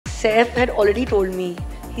Saif had already told me.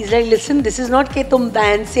 He's like, listen, this is not कि तुम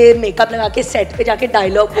band से makeup लगा के set पे जाके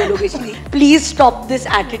dialogue बोलोगे. Please stop this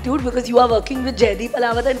attitude because you are working with Jaideep,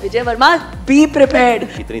 Ahlawat and Vijay Varma. Be prepared.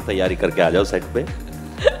 इतनी तैयारी करके आ जाओ सेट पे.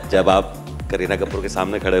 जब आप करीना कपूर के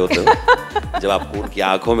सामने खड़े होते हो, जब आपको उनकी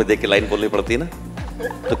आंखों में देख के लाइन बोलनी पड़ती है ना,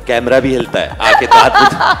 तो कैमरा भी हिलता है. आके तो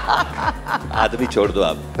आदमी छोड़ दो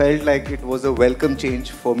आप. Felt like it was a welcome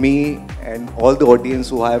change for me and all the audience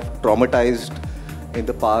who I have traumatized in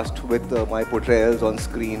the past with my portrayals on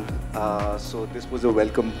screen. So this was a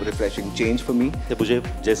welcome, refreshing change for me.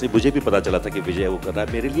 मुझे भी पता चला था कि विजय वो कर रहा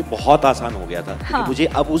है, मेरे लिए बहुत आसान हो गया था. क्योंकि मुझे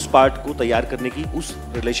अब उस पार्ट को तैयार करने की, उस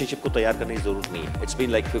रिलेशनशिप को तैयार करने की जरूरत नहीं है. It's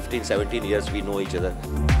been like 15-17 years we know each other.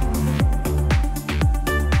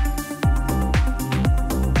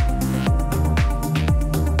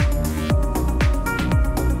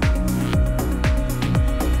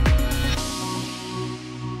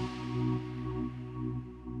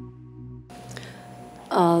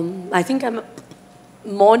 I think I'm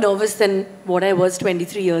more nervous than what I was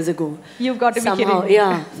 23 years ago. You've got to be somehow, kidding me.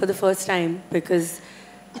 Yeah, for the first time, because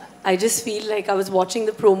I just feel like I was watching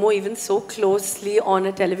the promo even so closely on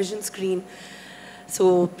a television screen.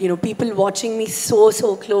 So, you know, people watching me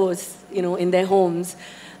so close, you know, in their homes.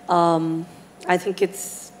 I think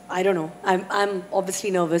it's, I don't know, I'm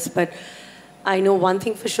obviously nervous, but I know one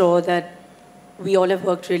thing for sure, that we all have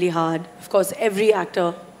worked really hard. Of course, every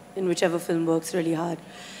actor in whichever film works really hard.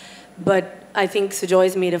 But I think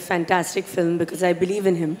Sujoy's made a fantastic film because I believe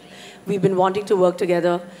in him. We've been wanting to work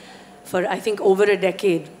together for, I think, over a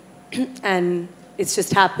decade. And it's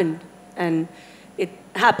just happened. And it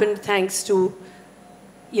happened thanks to,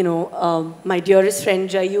 you know, my dearest friend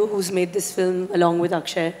Jayu, who's made this film along with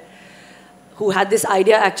Akshay, who had this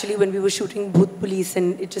idea actually when we were shooting Bhoot Police,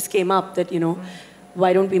 and it just came up that, you know,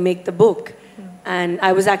 why don't we make the book? And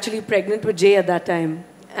I was actually pregnant with Jay at that time.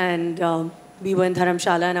 And we were in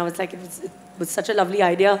Dharamshala, and I was like, it was such a lovely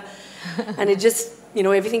idea. And it just, you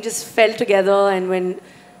know, everything just fell together. And when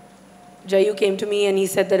Jayu came to me and he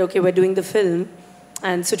said that, okay, we're doing the film,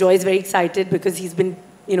 and Sujoy is very excited because he's been,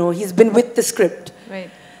 you know, he's been with the script.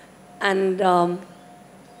 Right. And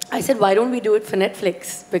I said, why don't we do it for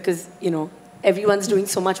Netflix? Because, you know, everyone's doing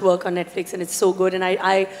so much work on Netflix and it's so good. And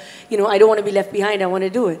you know, I don't want to be left behind. I want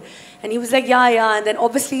to do it. And he was like, yeah. And then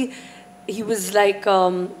obviously, he was like,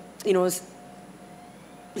 you know,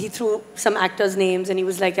 he threw some actors' names and he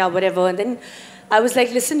was like, yeah, whatever. And then I was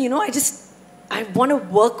like, listen, you know, I want to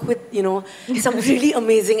work with, you know, some really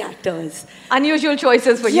amazing actors. Unusual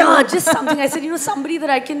choices for you. Yeah, just something. I said, you know, somebody that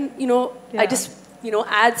I can, you know, I just, you know,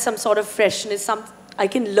 add some sort of freshness, I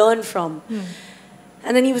can learn from.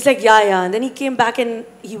 And then he was like, yeah. And then he came back and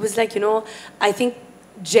he was like, you know, I think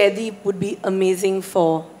Jaideep would be amazing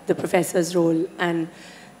for the professor's role and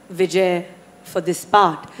Vijay for this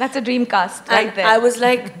part. That's a dream cast right there. I was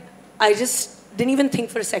like, I just didn't even think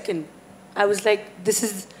for a second. I was like, this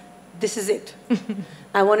is it.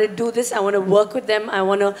 I want to do this. I want to work with them. I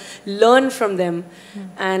want to learn from them.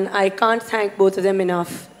 And I can't thank both of them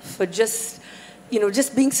enough for just, you know,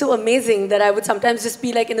 just being so amazing that I would sometimes just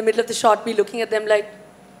be like in the middle of the shot, be looking at them like,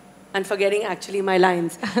 and forgetting actually my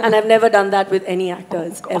lines. And I've never done that with any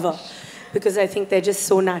actors, ever. Because I think they're just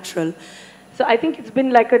so natural. So I think it's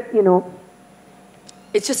been like a, you know,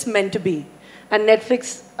 it's just meant to be. And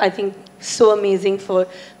Netflix, I think, so amazing for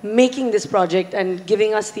making this project and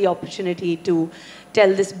giving us the opportunity to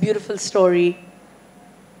tell this beautiful story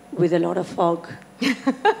with a lot of fog.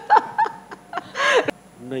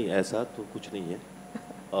 नहीं, ऐसा तो कुछ नहीं है.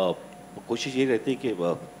 कोशिश ये रहती है कि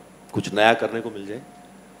कुछ नया करने को मिल जाए,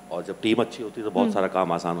 और जब टीम अच्छी होती है तो बहुत सारा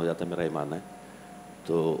काम आसान हो जाता है, मेरा ये मानना है.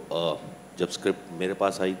 तो जब स्क्रिप्ट मेरे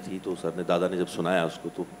पास आई थी तो सर ने, दादा ने जब सुनाया उसको,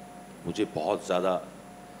 तो मुझे बहुत ज़्यादा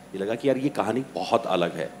ये लगा कि यार ये कहानी बहुत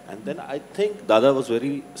अलग है. एंड देन आई थिंक दादा वाज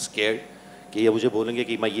वेरी स्केयर्ड कि ये मुझे बोलेंगे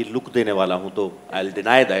कि मैं ये लुक देने वाला हूँ, तो I will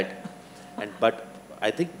deny that. And but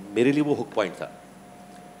I think मेरे लिए वो हुक पॉइंट था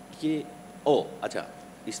कि ओ अच्छा,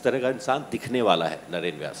 इस तरह का इंसान दिखने वाला है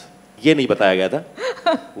नरेन व्यास. ये नहीं बताया गया था,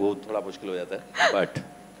 वो थोड़ा मुश्किल हो जाता है.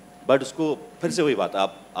 बट उसको फिर से वही बात,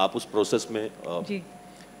 आप उस प्रोसेस में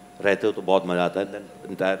रहते हो तो बहुत मज़ा आता है.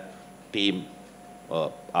 देन एंटायर टीम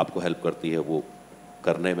आपको हेल्प करती है वो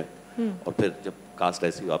करने में, और फिर जब कास्ट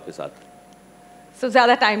ऐसी हो आपके साथ, so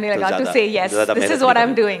ज़्यादा टाइम नहीं लगा to say yes, this is what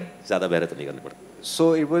I'm doing. ज़्यादा मेहनत नहीं करनी पड़ती.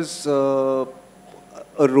 So it was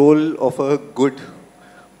a role of a good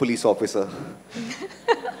police officer.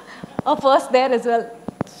 A first there as well.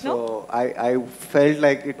 So I felt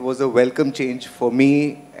like it was a welcome change for me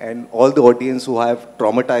and all the audience who I have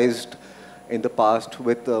traumatized in the past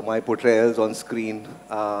with my portrayals on screen.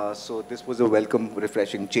 So this was a welcome,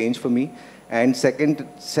 refreshing change for me. And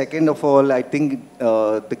second of all, I think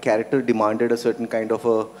the character demanded a certain kind of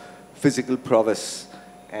a physical prowess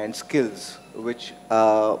and skills, which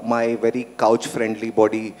my very couch-friendly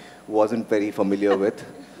body wasn't very familiar with.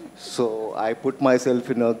 So I put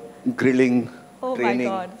myself in a grilling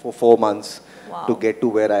training for 4 months to get to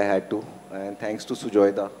where I had to. And thanks to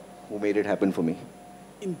Sujoita, who made it happen for me.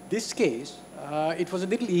 In this case, it was a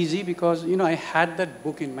little easy because, I had that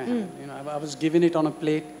book in my hand. I was given it on a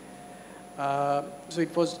plate. So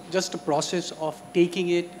it was just a process of taking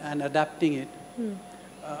it and adapting it.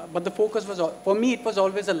 But the focus was, for me, it was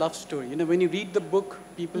always a love story. When you read the book,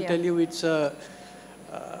 people tell you it's a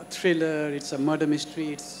thriller, it's a murder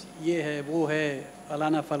mystery, it's ye hai, wo hai,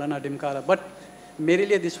 falana, falana, dimkara. But mere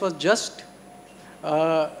liye this was just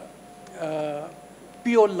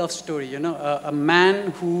pure love story, a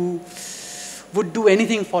man who would do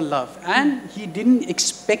anything for love, and he didn't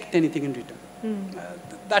expect anything in return.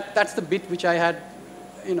 That's the bit which I had,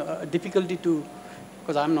 a difficulty to,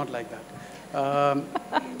 because I'm not like that.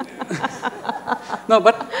 No,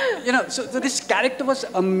 but so this character was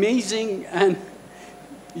amazing and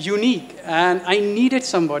unique, and I needed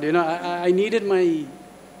somebody. I needed my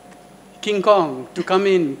King Kong to come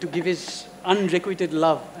in to give his unrequited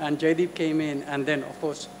love, and Jaideep came in, and then of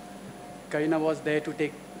course Kareena was there to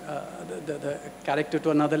take the character to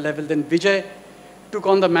another level. Then Vijay took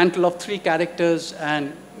on the mantle of 3 characters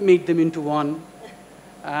and made them into one.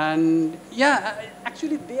 And yeah,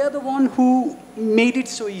 actually they are the one who made it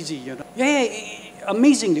so easy.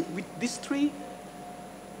 Amazingly, with these 3,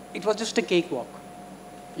 it was just a cakewalk.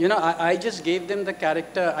 I just gave them the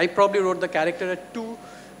character. I probably wrote the character at 2.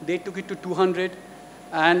 They took it to 200.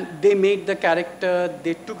 And they made the character,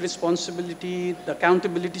 they took responsibility, the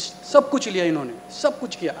accountability, सब कुछ लिया इन्होंने, सब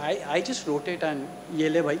कुछ किया. I just wrote it and ये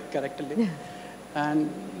ले भाई character ले.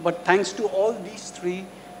 But thanks to all these 3,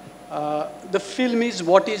 the film is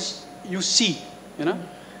what is you see,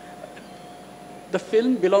 The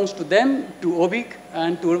film belongs to them, to Obik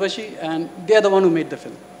and to Urvashi, and they are the one who made the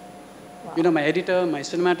film. Wow. My editor, my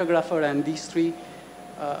cinematographer, and these 3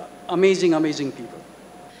 amazing, amazing people.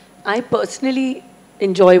 I personally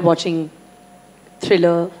enjoy watching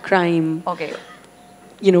thriller, crime,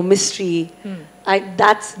 mystery.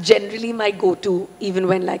 That's generally my go-to, even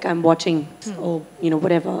when I'm watching or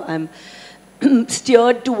whatever. I'm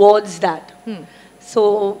steered towards that.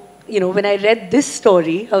 So when I read this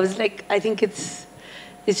story, I was like, I think it's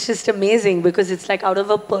just amazing because it's out of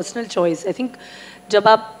a personal choice. I think जब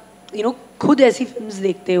आप खुद ऐसी films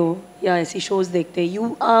देखते हो या ऐसी shows देखते हैं,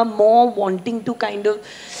 you are more wanting to kind of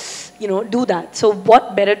do that. So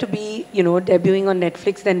what better to be, debuting on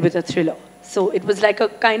Netflix than with a thriller. So it was like a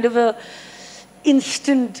kind of a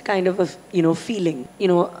instant kind of a, feeling.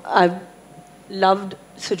 I've loved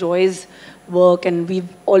Sujoy's work and we've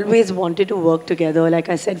always wanted to work together. Like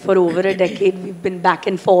I said, for over a decade, we've been back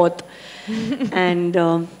and forth. And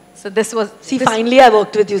so this was... See, finally I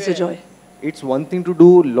worked with you, Sujoy. It's one thing to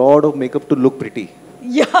do a lot of makeup to look pretty.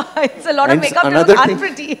 Yeah, it's a lot of makeup to look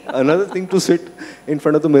unpretty. Another thing to sit in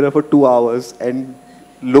front of the mirror for 2 hours and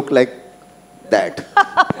look like that.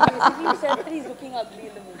 Basically, you said that he's looking ugly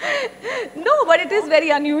in the movie. No, but it is very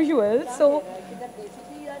unusual. So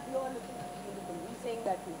basically that you're looking ugly in the movie. He's saying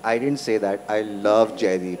that too. I didn't say that. I love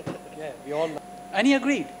Jaideep. Yeah, we all love. And he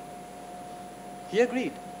agreed. He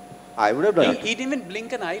agreed. I would have done it. He didn't even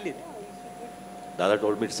blink an eyelid. Dada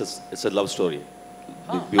told me it's a love story.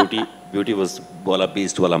 Beauty was bola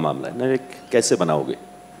beast wala मामला है. मैं कैसे बनाओगे?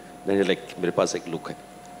 Then like मेरे पास एक look है.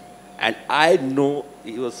 And I know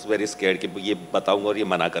he was very scared कि ये बताऊंगा और ये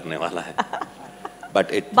मना करने वाला है.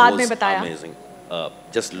 But it was amazing.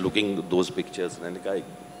 Just looking those pictures, मैंने कहा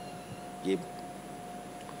ये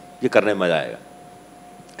करने में मजा आएगा.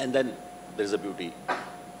 And then there is a beauty.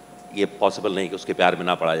 ये possible नहीं कि उसके प्यार में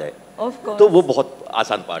ना पड़ा जाए. Of course. तो वो बहुत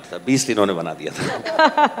आसान पार्ट था. 20 इन्होंने बना दिया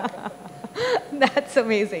था. That's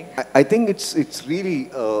amazing. I think it's really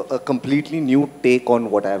a completely new take on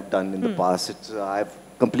what I've done in the past. I've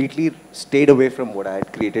completely stayed away from what I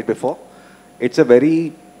had created before. It's a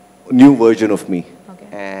very new version of me,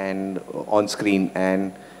 and on screen.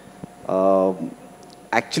 And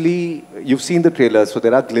actually, you've seen the trailer, so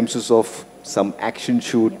there are glimpses of some action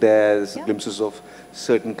shoot. There's glimpses of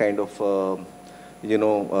certain kind of a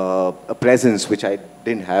presence which I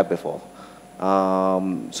didn't have before.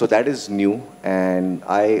 So that is new, and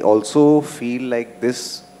I also feel like the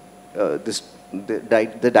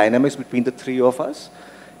dynamics between the 3 of us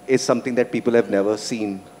is something that people have never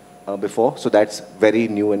seen before. So that's very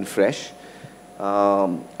new and fresh.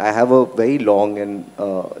 I have a very long and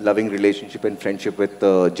loving relationship and friendship with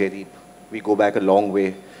Jaideep. We go back a long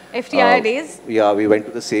way. FTI days? Yeah, we went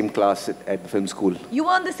to the same class at the film school. You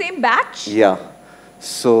were on the same batch? Yeah.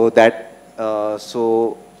 So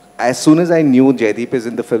so as soon as I knew Jaideep is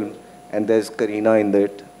in the film and there's Kareena in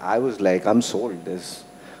it, I was like, I'm sold.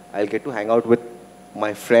 I'll get to hang out with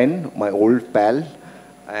my friend, my old pal,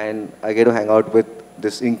 and I get to hang out with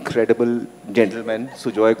this incredible gentleman,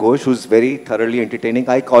 Sujoy Ghosh, who's very thoroughly entertaining.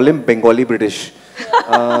 I call him Bengali British.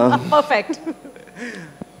 Perfect.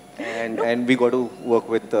 And we got to work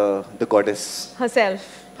with the goddess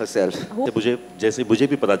herself. मुझे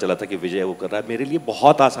भी पता चला था कि विजय वो कर रहा है, मेरे लिए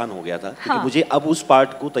बहुत आसान हो गया था क्योंकि मुझे अब उस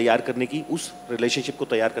पार्ट को तैयार करने की, उस रिलेशनशिप को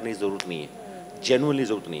तैयार करने की जरूरत नहीं है, जेन्युइनली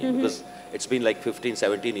जरूरत नहीं है, because it's been like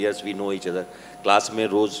 15-17 years we know each other. Class में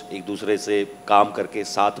रोज एक दूसरे से काम करके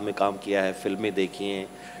साथ में काम किया है, फिल्में देखी हैं,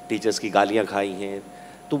 टीचर्स की गालियाँ खाई हैं,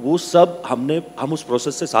 तो वो सब हम उस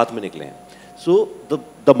प्रोसेस से साथ में निकले हैं. So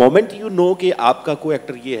the moment you know कि आपका कोई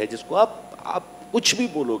एक्टर ये है जिसको आप कुछ भी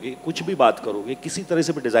बोलोगे, कुछ भी बात करोगे, किसी तरह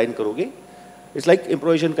से भी डिज़ाइन करोगे, इट्स लाइक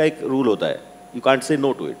इम्प्रोवाइजेशन का एक रूल होता है, you can't say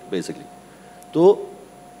no to it basically. तो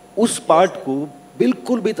उस पार्ट को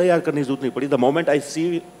बिल्कुल भी तैयार करने की जरूरत नहीं पड़ी. The moment I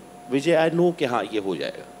C Vijay, I know कि हाँ ये हो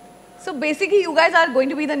जाएगा. So basically you guys are going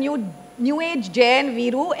to be the new age Jay and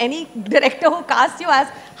Veeru. Any director who casts you has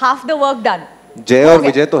half the work done. जय और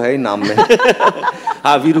विजय तो है ही नाम में.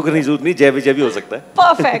 हाँ, वीरू करने की जरूरत नहीं, जय विजय भी हो सकता है.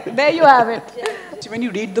 Perfect. There you have it. So when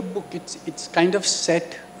you read the book, it's kind of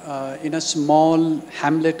set in a small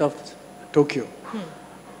hamlet of Tokyo.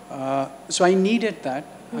 So I needed that.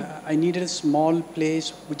 I needed a small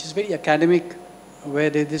place which is very academic, where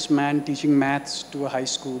there's this man teaching maths to a high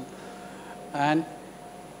school, and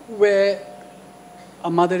where a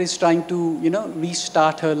mother is trying to,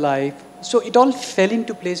 restart her life. So it all fell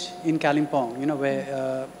into place in Kalimpong,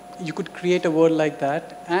 where you could create a world like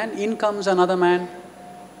that, and in comes another man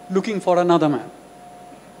looking for another man.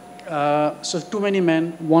 So too many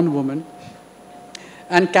men, one woman.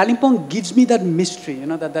 And Kalimpong gives me that mystery,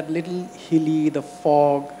 that little hilly, the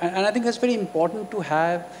fog. And I think that's very important to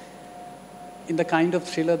have in the kind of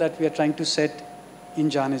thriller that we are trying to set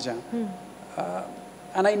in Jaane Jaan.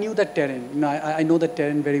 And I knew that terrain. I know that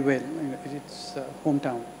terrain very well. It's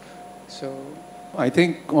hometown. So I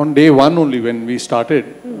think on day one only when we started,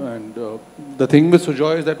 and the thing with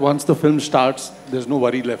Sujoy is that once the film starts, there's no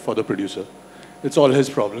worry left for the producer. It's all his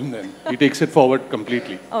problem then. He takes it forward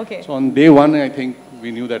completely. Okay. So on day one, I think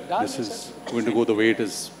we knew that this is going to go the way it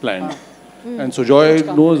is planned. And Sujoy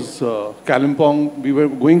knows Kalimpong. We were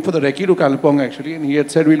going for the recce to Kalimpong actually, and he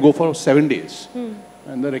had said we'll go for 7 days.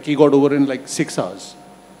 And the recce got over in like 6 hours.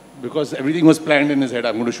 Because everything was planned in his head.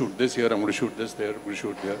 I'm going to shoot this here, I'm going to shoot this there, I'm going to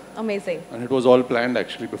shoot here. Amazing. And it was all planned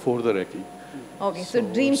actually before the recce. Okay, so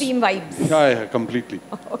dream team vibes. Yeah, completely.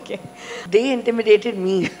 Okay. They intimidated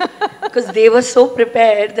me because they were so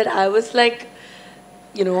prepared that I was like,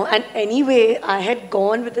 and anyway, I had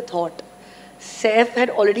gone with the thought. Saif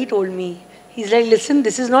had already told me, he's like, listen,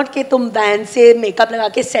 this is not कि तुम band से makeup लगा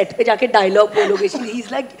के set पे जाके dialogue बोलोगे.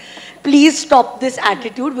 He's like, please stop this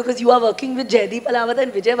attitude because you are working with Jaideep, Ahlawat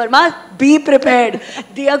and Vijay Varma. Be prepared.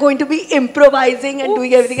 They are going to be improvising and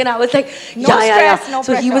doing everything. And I was like, No stress, no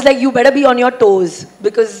so he pressure. was like, you better be on your toes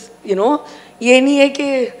because, ये नहीं है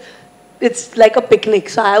कि it's like a picnic.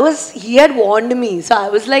 So he had warned me. So I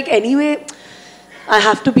was like, anyway, I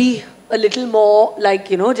have to be a little more like,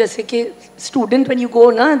 जैसे कि student when you go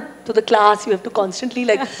to the class, you have to constantly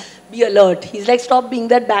like be alert. He's like, stop being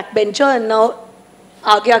that backbencher and now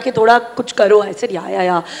आगे थोड़ा कुछ करो. I said,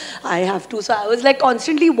 yeah, I have to. So I was like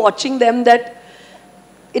constantly watching them that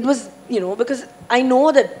it was, because I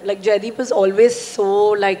know that like Jaideep is always so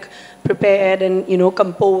like prepared and,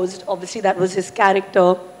 composed. Obviously that was his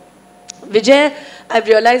character. Vijay, I've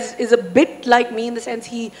realized, is a bit like me in the sense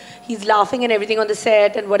he's laughing and everything on the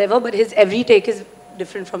set and whatever, but his every take is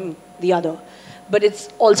different from the other. But it's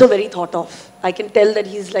also very thought of. I can tell that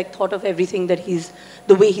he's like thought of everything, that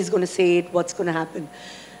the way he's going to say it, what's going to happen.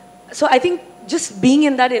 So I think just being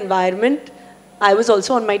in that environment, I was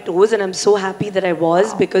also on my toes, and I'm so happy that I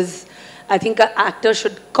was, because I think an actor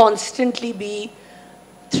should constantly be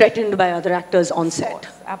threatened by other actors on set.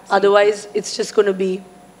 Otherwise, it's just going to be,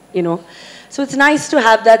 So it's nice to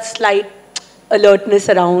have that slight alertness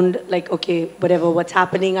around, like, okay, whatever, what's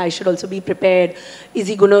happening, I should also be prepared. Is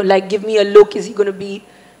he going to like give me a look? Is he going to be,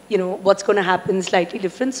 what's going to happen slightly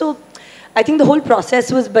different? So I think the whole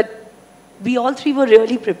process was, but we all three were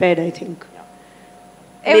really prepared, I think.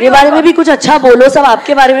 मेरे बारे में भी कुछ अच्छा बोलो, सब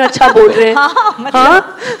आपके बारे में अच्छा बोल रहे हैं.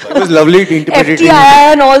 हाँ, It was lovely to interpret FT आया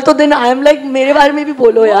है and all, तो then I am like मेरे बारे में भी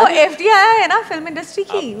बोलो यार. वो FT आया है ना फिल्म इंडस्ट्री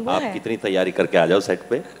की. आप कितनी तैयारी करके आ जाओ सेट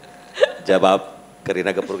पे, जब आप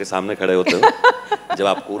करीना कपूर के सामने खड़े होते हो, जब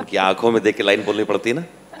आपको उनकी आंखों में देख के लाइन बोलनी पड़ती है ना,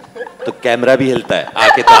 तो कैमरा भी हिलता है.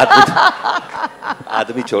 आके तो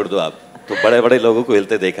आदमी छोड़ दो आप, तो बड़े-बड़े लोगों को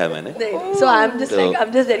हिलते देखा है मैंने. So I'm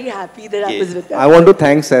just very happy that I was with them. I want to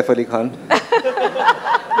thank Saif Ali Khan.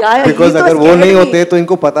 यार, Because अगर वो नहीं होते तो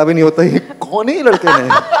इनको पता भी नहीं होता ये कौन है ये लड़के हैं.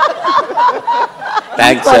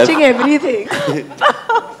 Thanks, watching everything.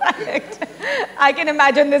 I can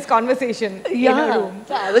imagine this conversation in a Yeah. room.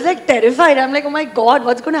 So I was like terrified. I'm like, oh my God,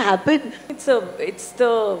 what's going to happen? It's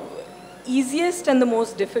the easiest and the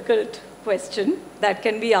most difficult question that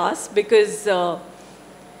can be asked, because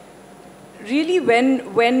really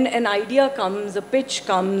when an idea comes, a pitch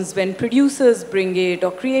comes, when producers bring it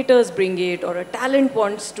or creators bring it, or a talent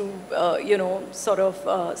wants to sort of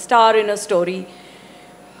star in a story,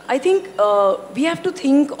 I think we have to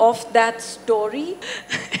think of that story.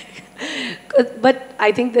 But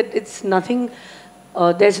I think that it's nothing,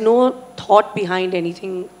 there's no thought behind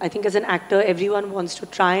anything. I think as an actor, everyone wants to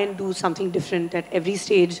try and do something different at every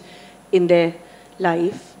stage in their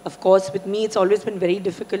life. Of course, with me, it's always been very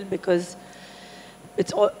difficult because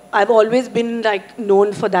I've always been like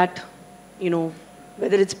known for that,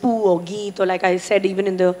 whether it's poo or geet, or like I said even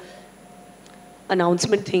in the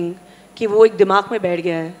announcement thing, कि वो एक दिमाग में बैठ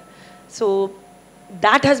गया है. So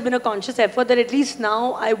that has been a conscious effort that at least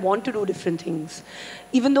now I want to do different things.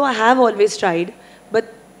 Even though I have always tried, but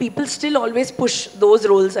people still always push those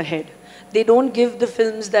roles ahead. They don't give the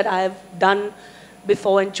films that I have done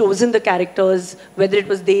before and chosen the characters, whether it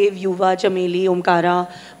was Dev, Yuva, Chameli, Omkara,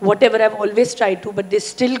 whatever, I've always tried to, but they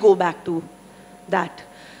still go back to that.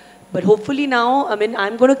 But hopefully now, I mean,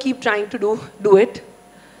 I'm going to keep trying to do it,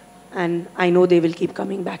 and I know they will keep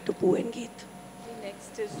coming back to Poo and Geet.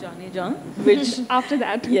 Next is Jaane Jaan, which After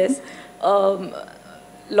that. yes,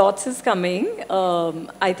 lots is coming.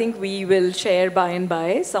 I think we will share by and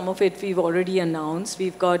by. Some of it we've already announced.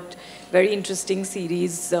 We've got very interesting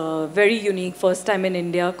series, very unique, first time in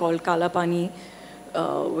India, called Kala Pani,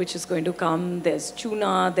 which is going to come. There's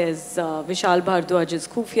Chuna, there's Vishal Bhardwaj's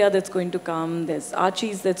Khufia that's going to come, there's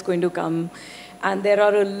Archie's that's going to come, and there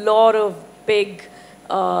are a lot of big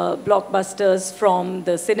blockbusters from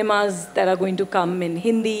the cinemas that are going to come in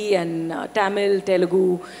Hindi and Tamil,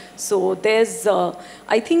 Telugu. So there's,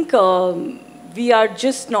 I think we are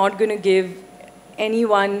just not going to give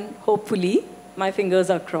anyone, hopefully, my fingers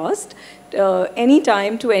are crossed, any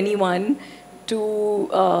time to anyone to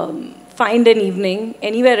find an evening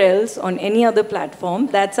anywhere else on any other platform.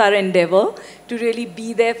 That's our endeavor, to really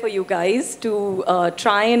be there for you guys, to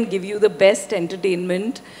try and give you the best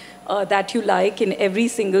entertainment that you like in every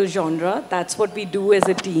single genre. That's what we do as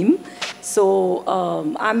a team. So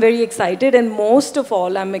I'm very excited, and most of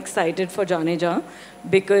all, I'm excited for Jaane Jaan,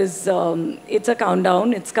 because it's a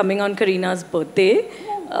countdown. It's coming on Kareena's birthday.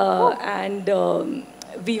 And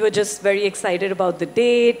we were just very excited about the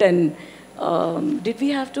date. And did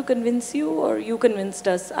we have to convince you, or you convinced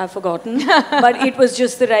us? I've forgotten. But it was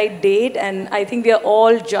just the right date. And I think we are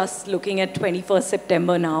all just looking at 21st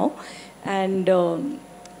September now. And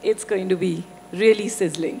it's going to be really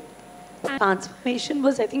sizzling. Transformation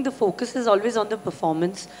was, I think the focus is always on the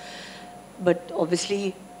performance. But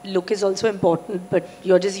obviously, look is also important. But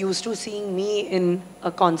you're just used to seeing me in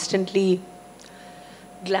a constantly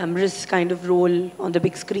glamorous kind of role on the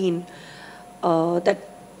big screen. That,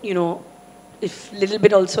 if little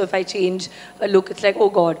bit also, if I change a look, it's like, oh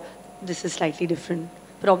God, this is slightly different.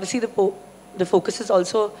 But obviously the focus is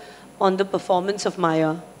also on the performance of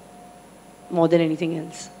Maya more than anything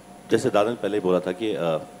else. जैसे दादा ने पहले ही बोला था कि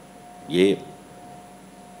ये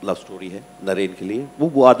love story है नरेन के लिए,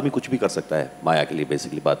 वो आदमी कुछ भी कर सकता है माया के लिए,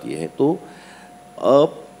 बेसिकली बात ये है. तो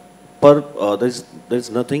पर there's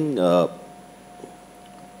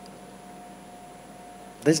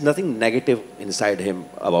nothing negative inside him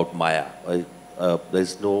about Maya.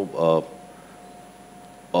 There's no,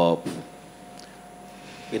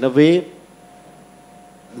 in a way,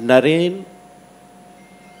 Naren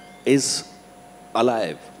is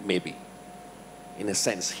alive, maybe. In a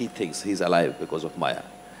sense, he thinks he's alive because of Maya.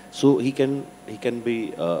 So he can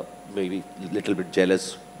be maybe a little bit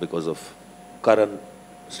jealous because of Karan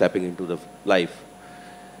stepping into the life.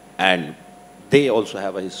 And they also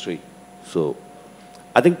have a history. So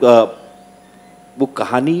I think वो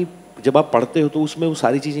कहानी जब आप पढ़ते हो तो उसमें वो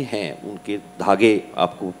सारी चीज़ें हैं, उनके धागे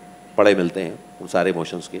आपको पड़े मिलते हैं उन सारे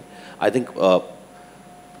इमोशंस के. आई थिंक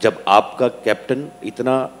जब आपका कैप्टन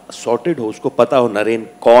इतना सॉर्टेड हो, उसको पता हो नरेन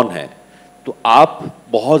कौन है, तो आप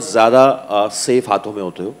बहुत ज़्यादा सेफ हाथों में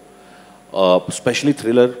होते हो, स्पेशली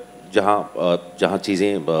थ्रिलर जहाँ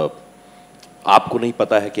चीज़ें आपको नहीं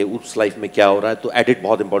पता है कि उस लाइफ में क्या हो रहा है, तो एडिट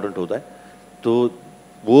बहुत इंपॉर्टेंट होता है। तो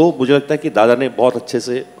वो मुझे लगता है कि दादा ने बहुत अच्छे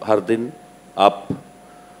से, हर दिन आप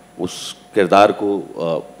उस किरदार को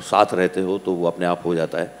साथ रहते हो तो वो अपने आप हो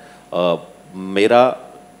जाता है। मेरा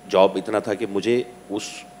जॉब इतना था कि मुझे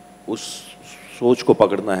उस सोच को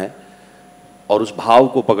पकड़ना है और उस भाव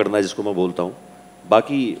को पकड़ना है जिसको मैं बोलता हूँ।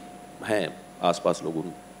 बाकी हैं आसपास लोग,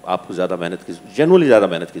 आपको ज़्यादा मेहनत की, जनरली ज़्यादा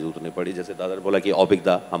मेहनत की जरूरत नहीं पड़ी। जैसे दादा ने बोला कि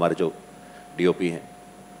औबिकदा हमारे जो डीओपी हैं,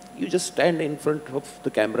 you just stand in front of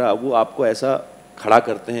the camera, वो आपको ऐसा खड़ा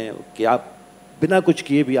करते हैं कि आप बिना कुछ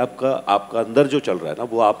किए भी आपका अंदर जो चल रहा है ना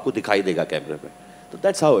वो आपको दिखाई देगा कैमरे पे। तो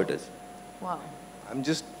that's how it is. Wow. I'm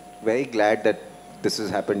just very glad that this has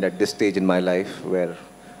happened at this stage in my life where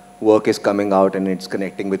work is coming out and it's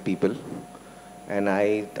connecting with people. And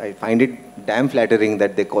I find it damn flattering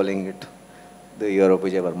that they're calling it the year of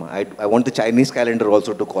Vijay Varma. I want the Chinese calendar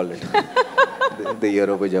also to call it the year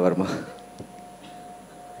of Vijay Varma.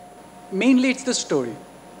 Mainly it's the story.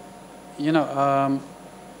 You know,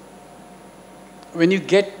 when you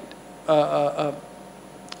get a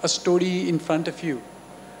story in front of you,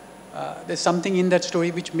 there's something in that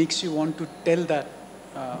story which makes you want to tell that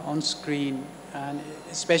on screen. And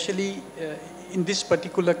especially in this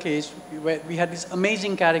particular case, where we had these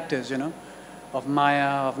amazing characters, you know, of Maya,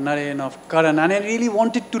 of Naren, of Karan, and I really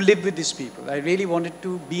wanted to live with these people. I really wanted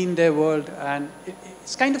to be in their world, and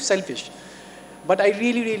it's kind of selfish. But I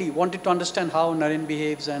really, really wanted to understand how Naren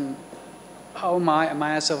behaves and how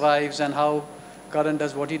Maya survives and how Karan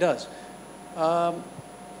does what he does.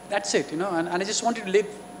 That's it, you know, and I just wanted to live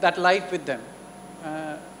that life with them.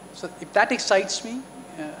 So if that excites me,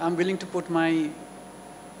 I'm willing to put my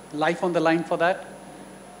life on the line for that,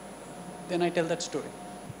 then I tell that story.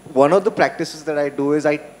 One of the practices that I do is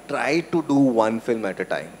I try to do one film at a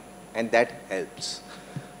time, and that helps.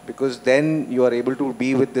 Because then you are able to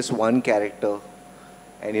be with this one character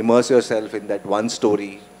and immerse yourself in that one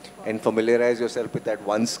story and familiarize yourself with that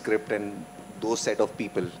one script and those set of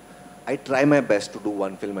people. I try my best to do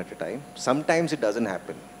one film at a time. Sometimes it doesn't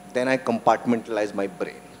happen. Then I compartmentalize my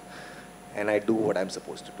brain and I do what I'm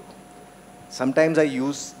supposed to do. Sometimes I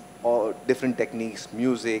use different techniques,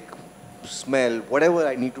 music, smell, whatever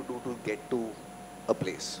I need to do to get to a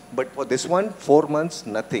place. But for this one, 4 months,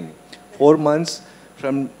 nothing. 4 months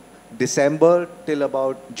from December till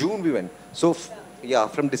about June we went. So yeah,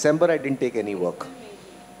 from December I didn't take any work.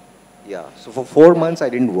 Yeah, so for 4 months I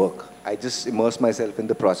didn't work. I just immersed myself in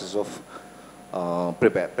the process of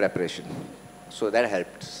preparation. So that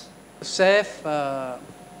helped. Saif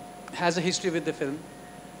has a history with the film,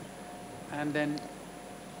 and then,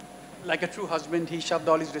 like a true husband, he shoved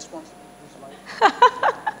all his responsibilities.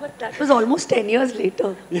 But that was almost 10 years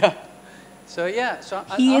later. Yeah. So yeah. So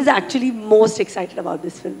He is actually most excited about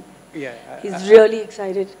this film. Yeah. He's really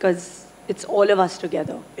excited because it's all of us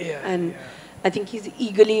together. Yeah, And yeah. I think he's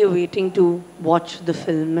eagerly awaiting to watch the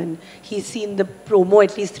film, and he's seen the promo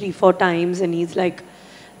at least 3-4 times, and he's like,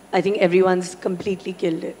 I think everyone's completely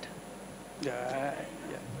killed it. Yeah.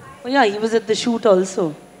 Oh yeah, he was at the shoot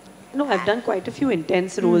also. No, I've done quite a few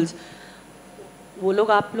intense roles. वो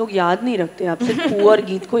लोग आप लोग याद नहीं रखते, आप सिर्फ पू और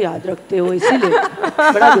गीत को याद रखते हो, इसीलिए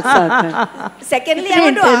बड़ा गुस्सा आता है. Secondly, I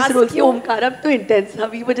want to ask you. Omkar अब तो intense था,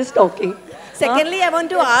 we were just talking. Secondly, I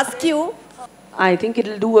want to ask you. I think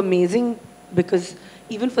it'll do amazing because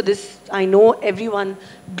even for this, I know everyone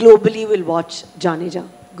globally will watch Jaane Jaan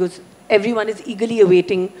because everyone is eagerly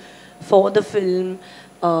awaiting for the film.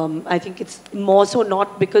 I think it's more so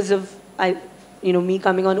not because of me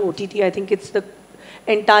coming on OTT. I think it's the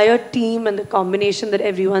entire team and the combination that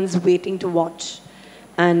everyone's waiting to watch.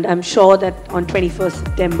 And I'm sure that on 21st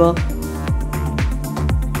September,